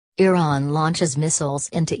Iran launches missiles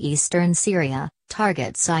into eastern Syria,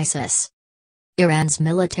 targets ISIS. Iran's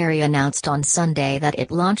military announced on Sunday that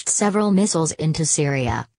it launched several missiles into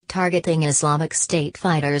Syria, targeting Islamic State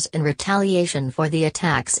fighters in retaliation for the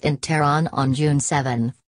attacks in Tehran on June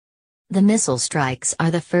 7. The missile strikes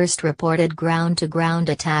are the first reported ground-to-ground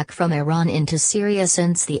attack from Iran into Syria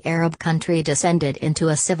since the Arab country descended into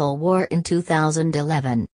a civil war in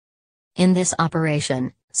 2011. In this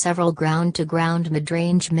operation, several ground-to-ground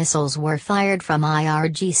mid-range missiles were fired from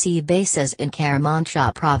IRGC bases in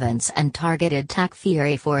Kermanshah province and targeted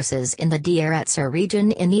Takfiri forces in the Deir ez-Zor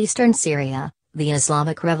region in eastern Syria, the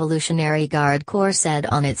Islamic Revolutionary Guard Corps said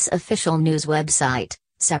on its official news website,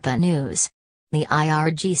 Sepa News. The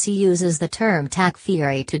IRGC uses the term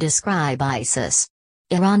Takfiri to describe ISIS.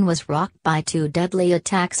 Iran was rocked by two deadly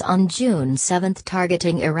attacks on June 7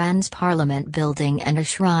 targeting Iran's parliament building and a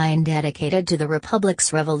shrine dedicated to the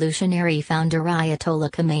republic's revolutionary founder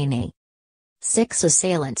Ayatollah Khamenei. 6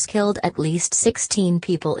 assailants killed at least 16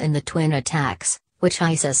 people in the twin attacks, which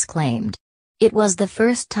ISIS claimed. It was the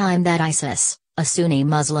first time that ISIS, a Sunni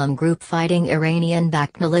Muslim group fighting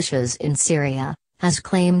Iranian-backed militias in Syria, has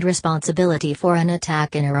claimed responsibility for an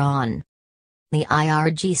attack in Iran. The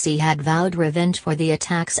IRGC had vowed revenge for the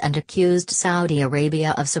attacks and accused Saudi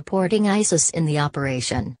Arabia of supporting ISIS in the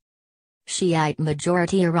operation.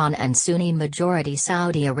 Shiite-majority Iran and Sunni-majority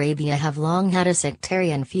Saudi Arabia have long had a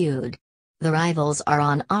sectarian feud. The rivals are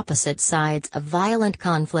on opposite sides of violent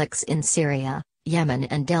conflicts in Syria, Yemen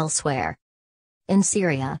and elsewhere. In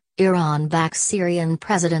Syria, Iran backs Syrian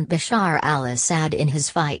President Bashar al-Assad in his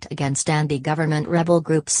fight against anti-government rebel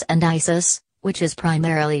groups and ISIS, which is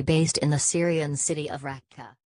primarily based in the Syrian city of Raqqa.